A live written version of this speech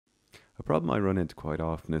A problem I run into quite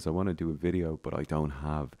often is I want to do a video, but I don't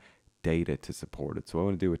have data to support it. So I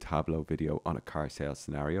want to do a Tableau video on a car sales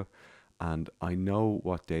scenario, and I know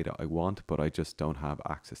what data I want, but I just don't have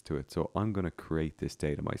access to it. So I'm going to create this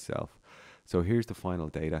data myself. So here's the final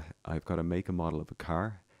data. I've got to make a model of a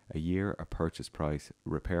car, a year, a purchase price,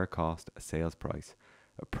 repair cost, a sales price,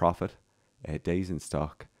 a profit, days in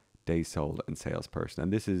stock, days sold, and salesperson.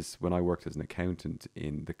 And this is when I worked as an accountant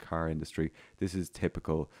in the car industry. This is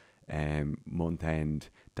typical month-end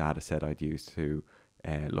data set I'd use to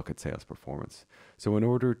look at sales performance. So in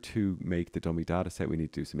order to make the dummy data set, we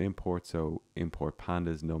need to do some imports. So import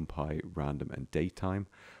pandas, numpy, random, and datetime.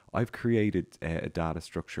 I've created a data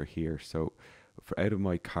structure here. So for out of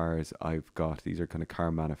my cars, I've got, these are kind of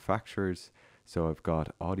car manufacturers. So I've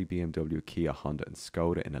got Audi, BMW, Kia, Honda, and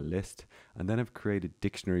Skoda in a list. And then I've created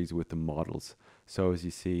dictionaries with the models. So as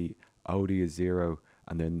you see, Audi is 0,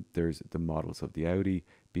 and then there's the models of the Audi.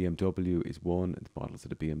 BMW is 1, and the models of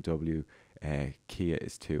the BMW. Kia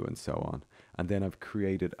is 2, and so on. And then I've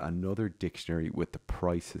created another dictionary with the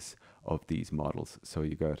prices of these models. So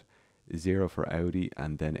you got 0 for Audi,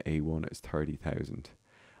 and then A1 is 30,000.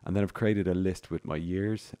 And then I've created a list with my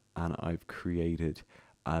years, and I've created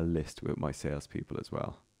a list with my salespeople as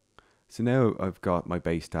well. So now I've got my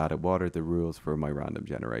base data. What are the rules for my random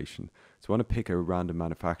generation? So I want to pick a random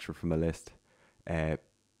manufacturer from a list.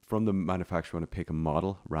 From the manufacturer, I want to pick a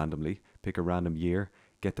model randomly, pick a random year,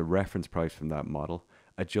 get the reference price from that model,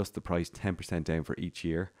 adjust the price 10% down for each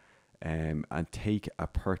year, and take a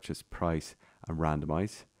purchase price and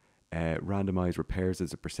randomize. Randomize repairs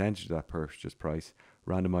as a percentage of that purchase price,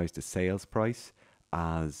 randomize the sales price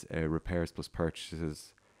as repairs plus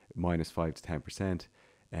purchases minus 5 to 10%,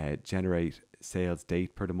 generate sales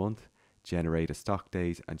date per the month, generate a stock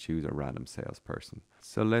days, and choose a random salesperson.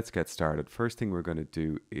 So let's get started. First thing we're going to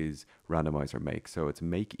do is randomize our make. So it's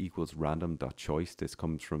make equals random.choice. This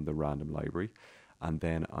comes from the random library. And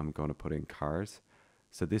then I'm going to put in cars.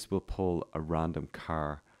 So this will pull a random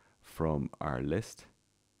car from our list.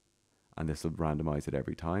 And this will randomize it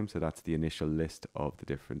every time. So that's the initial list of the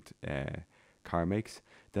different car makes.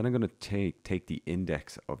 Then I'm going to take the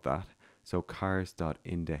index of that. So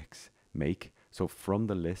cars.index make. So from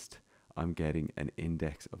the list, I'm getting an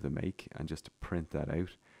index of the make, and just to print that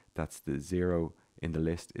out, that's the 0 in the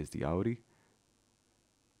list is the Audi.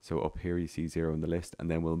 So up here you see 0 in the list,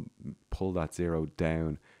 and then we'll pull that 0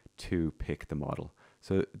 down to pick the model.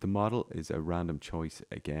 So the model is a random choice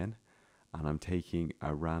again, and I'm taking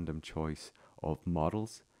a random choice of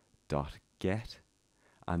models.get,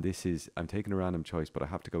 and this is, I'm taking a random choice, but I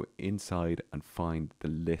have to go inside and find the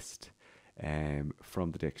list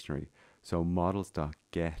from the dictionary. So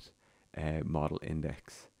models.get model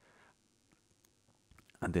index,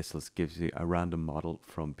 and this gives you a random model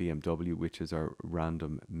from BMW, which is our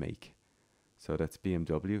random make. So that's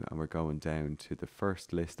BMW, and we're going down to the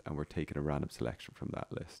first list, and we're taking a random selection from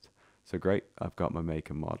that list. So great, I've got my make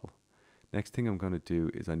and model. Next thing I'm going to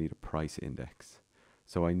do is I need a price index.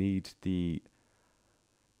 So I need the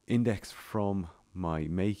index from my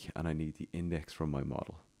make, and I need the index from my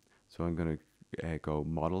model. So I'm going to go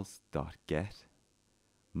models.get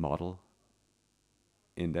model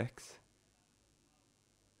index,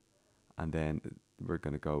 and then we're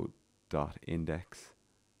going to go dot index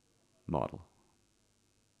model,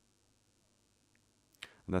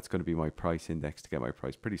 and that's going to be my price index to get my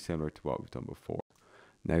price, pretty similar to what we've done before.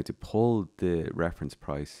 Now to pull the reference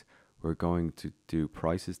price, we're going to do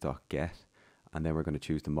prices.get, and then we're going to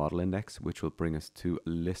choose the model index, which will bring us to a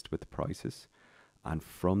list with the prices, and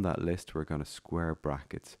from that list we're going to square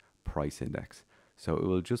brackets price index. So it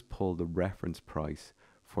will just pull the reference price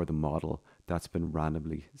for the model that's been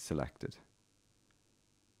randomly selected.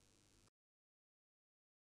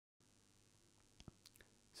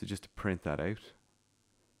 So just to print that out,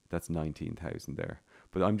 that's 19,000 there.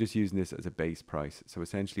 But I'm just using this as a base price. So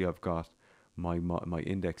essentially I've got my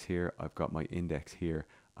index here, I've got my index here,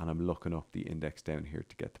 and I'm looking up the index down here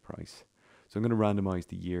to get the price. So I'm going to randomize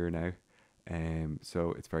the year now.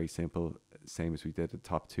 So it's very simple, same as we did the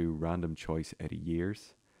top two, random choice out of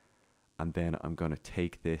years, and then I'm going to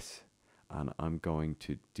take this and I'm going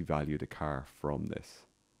to devalue the car from this.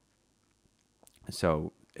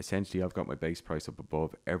 So essentially I've got my base price up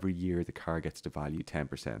above. Every year the car gets devalued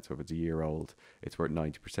 10%. So if it's a year old, it's worth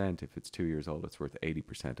 90%. If it's 2 years old, it's worth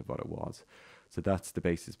 80% of what it was. So that's the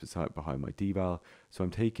basis behind my deval. So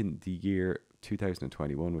I'm taking the year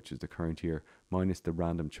 2021, which is the current year, minus the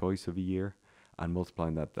random choice of a year, and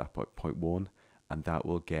multiplying that by 0.1, and that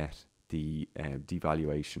will get the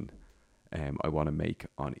devaluation I want to make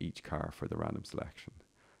on each car for the random selection.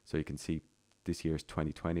 So you can see this year's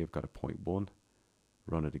 2020, I've got a 0.1,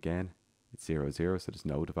 run it again, it's 0, 0, so there's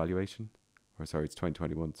no devaluation. Or sorry, it's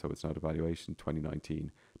 2021, so it's not devaluation.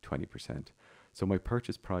 2019, 20%. So my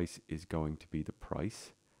purchase price is going to be the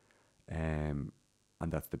price, and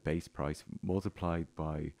that's the base price, multiplied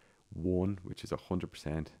by 1, which is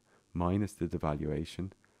 100%, minus the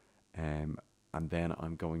devaluation. And then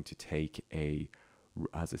I'm going to take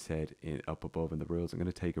as I said up above in the rules, I'm going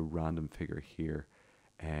to take a random figure here.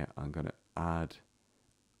 I'm going to add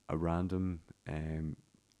a random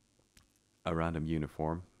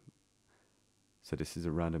uniform. So this is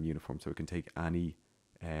a random uniform, so it can take any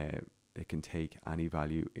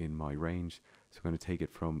value in my range. So I'm going to take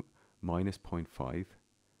it from minus 0.5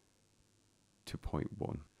 to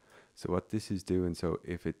 0.1. So what this is doing, so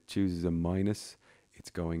if it chooses a minus, it's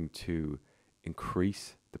going to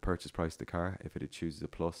increase the purchase price of the car. If it chooses a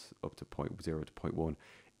plus up to 0.0 to 0.1,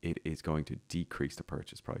 it is going to decrease the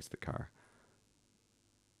purchase price of the car.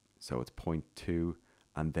 So it's 0.2,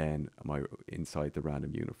 and then inside the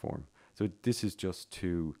random uniform. So this is just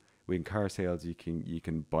in car sales, you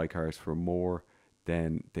can buy cars for more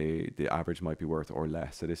than the average might be worth or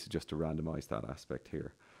less. So this is just to randomize that aspect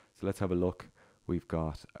here. So let's have a look. We've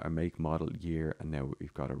got a make, model, year, and now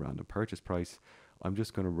we've got a random purchase price. I'm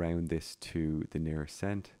just going to round this to the nearest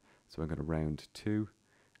cent. So I'm going to round 2,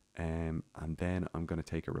 and then I'm going to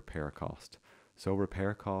take a repair cost. So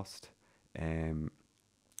repair cost,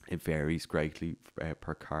 it varies greatly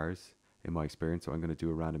per cars in my experience. So I'm going to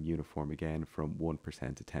do a random uniform again from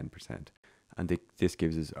 1% to 10%. And this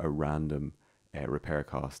gives us a random repair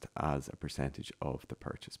cost as a percentage of the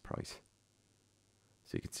purchase price.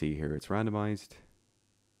 So you can see here it's randomized.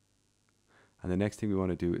 And the next thing we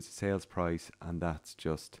want to do is sales price, and that's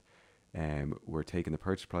just we're taking the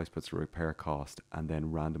purchase price plus the repair cost and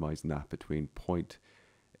then randomizing that between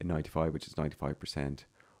 0.95, which is 95%,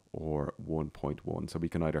 or 1.1. So we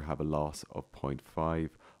can either have a loss of 0.5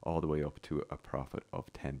 all the way up to a profit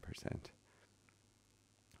of 10%.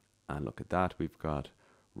 And look at that, we've got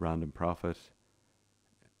random profit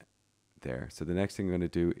there. So the next thing I'm going to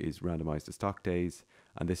do is randomize the stock days,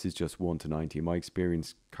 and this is just 1 to 90. In my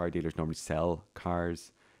experience, car dealers normally sell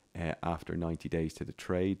cars after 90 days to the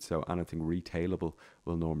trade, so anything retailable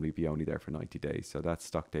will normally be only there for 90 days. So that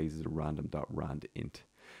stock days is a random.randint.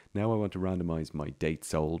 Now I want to randomize my date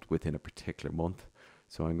sold within a particular month.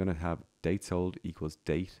 So I'm going to have date sold equals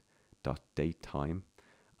date.datetime,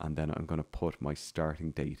 and then I'm going to put my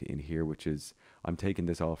starting date in here, which is, I'm taking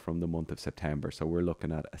this off from the month of September. So we're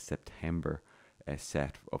looking at a September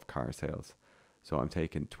set of car sales. So I'm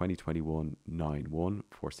taking 2021-9/1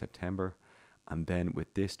 for September. And then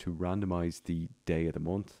with this, to randomize the day of the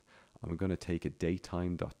month, I'm going to take a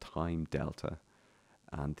datetime.time delta.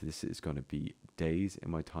 And this is going to be days in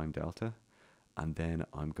my time delta. And then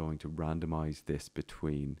I'm going to randomize this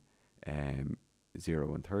between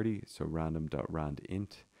 0 and 30. So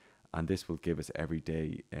random.randint. And this will give us every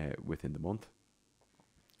day within the month.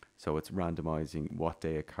 So it's randomizing what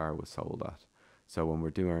day a car was sold at. So when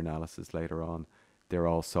we're doing our analysis later on, they're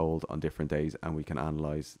all sold on different days, and we can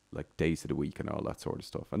analyze like days of the week and all that sort of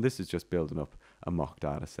stuff. And this is just building up a mock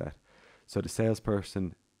data set. So the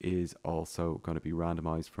salesperson is also going to be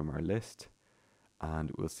randomized from our list,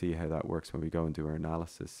 and we'll see how that works when we go and do our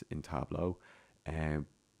analysis in Tableau.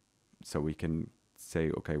 So we can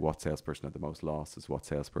say, okay, what salesperson had the most losses, what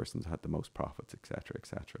salespersons had the most profits, etc.,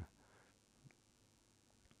 etc.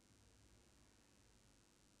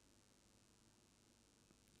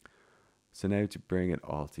 So now to bring it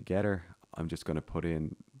all together, I'm just going to put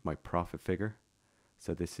in my profit figure.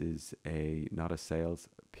 So this is not a sales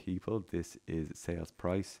people, this is sales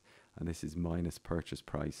price, and this is minus purchase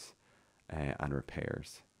price and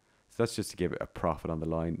repairs. So that's just to give it a profit on the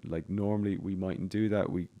line. Like normally we mightn't do that.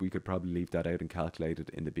 We could probably leave that out and calculate it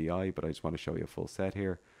in the BI, but I just want to show you a full set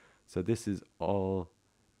here. So this is all,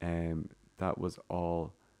 that was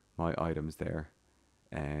all my items there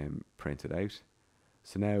printed out.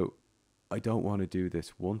 So now I don't want to do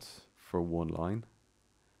this once for one line.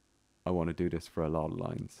 I want to do this for a lot of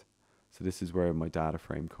lines. So this is where my data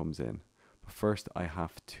frame comes in. But first I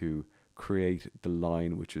have to create the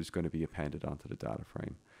line which is going to be appended onto the data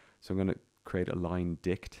frame. So I'm going to create a line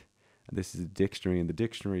dict, and this is a dictionary. In the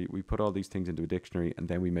dictionary, we put all these things into a dictionary, and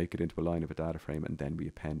then we make it into a line of a data frame, and then we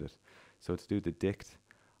append it. So to do the dict,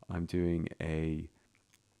 I'm doing a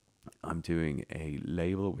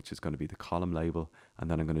label, which is going to be the column label,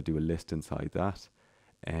 and then I'm going to do a list inside that.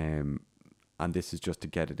 And this is just to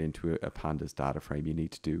get it into a Pandas data frame. You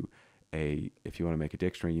need to do if you want to make a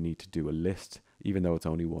dictionary, you need to do a list, even though it's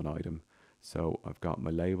only one item. So I've got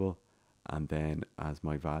my label, and then as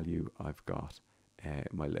my value, I've got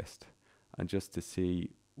my list. And just to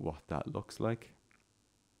see what that looks like,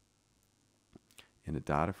 in a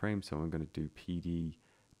data frame. So I'm going to do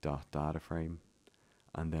pd.dataframe,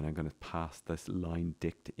 and then I'm going to pass this line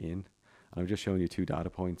dict in. And I'm just showing you 2 data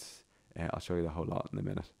points. I'll show you the whole lot in a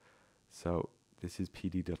minute. So this is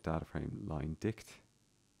pd.dataframe line dict,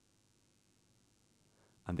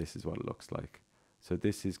 and this is what it looks like. So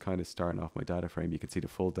this is kind of starting off my data frame. You can see the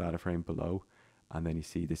full data frame below, and then you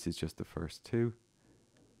see this is just the first 2.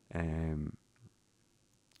 And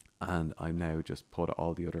I'm now just put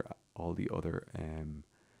all the other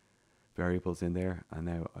variables in there, and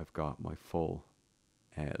now I've got my full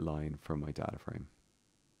line for my data frame.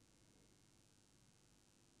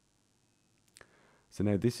 So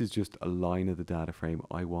now this is just a line of the data frame.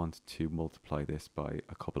 I want to multiply this by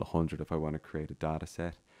a couple of hundred if I want to create a data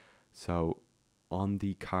set. So on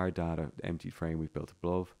the car data empty frame we've built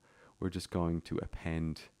above, we're just going to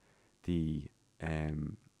append the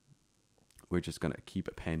we're just going to keep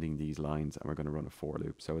appending these lines, and we're going to run a for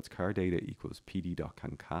loop. So it's car data equals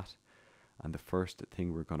pd.concat, and the first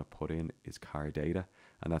thing we're going to put in is car data,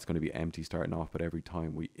 and that's going to be empty starting off, but every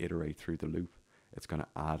time we iterate through the loop, it's going to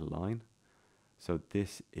add a line. So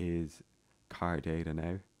this is car data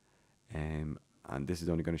now, and this is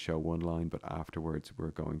only going to show 1 line, but afterwards we're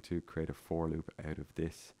going to create a for loop out of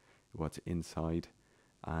this, what's inside,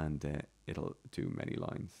 and it'll do many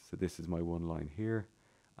lines. So this is my 1 line here,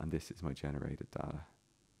 and this is my generated data.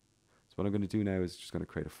 So what I'm going to do now is just going to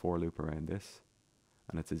create a for loop around this,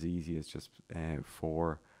 and it's as easy as just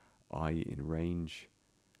for I in range,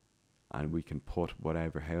 and we can put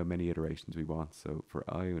how many iterations we want. So for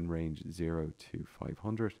I in range 0 to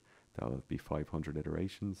 500, that'll be 500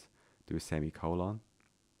 iterations. Do a semicolon,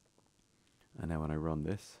 and now when I run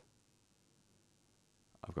this,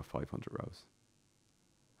 I've got 500 rows.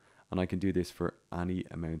 And I can do this for any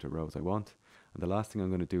amount of rows I want. And the last thing I'm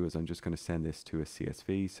going to do is I'm just going to send this to a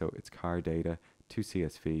CSV. So it's car data to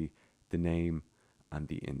CSV, the name and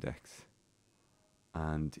the index.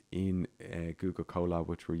 And in Google Colab,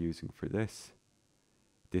 which we're using for this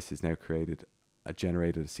is now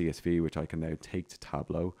generated a CSV, which I can now take to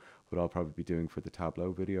Tableau. What I'll probably be doing for the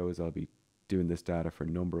Tableau video is I'll be doing this data for a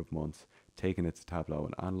number of months, taking it to Tableau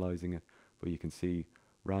and analyzing it. But you can see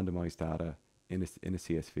randomized data in a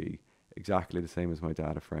CSV, exactly the same as my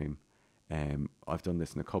data frame. I've done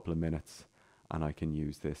this in a couple of minutes, and I can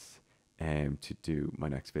use this to do my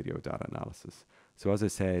next video data analysis. So as I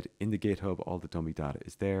said, in the GitHub, all the dummy data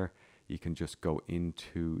is there. You can just go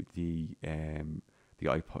into the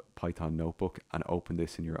IPython notebook and open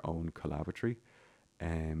this in your own collaboratory,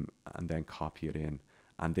 and then copy it in.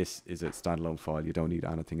 And this is a standalone file. You don't need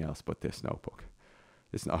anything else but this notebook.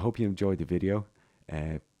 Listen, I hope you enjoyed the video.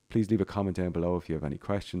 Please leave a comment down below if you have any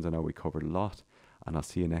questions. I know we covered a lot, and I'll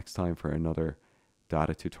see you next time for another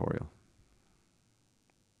data tutorial.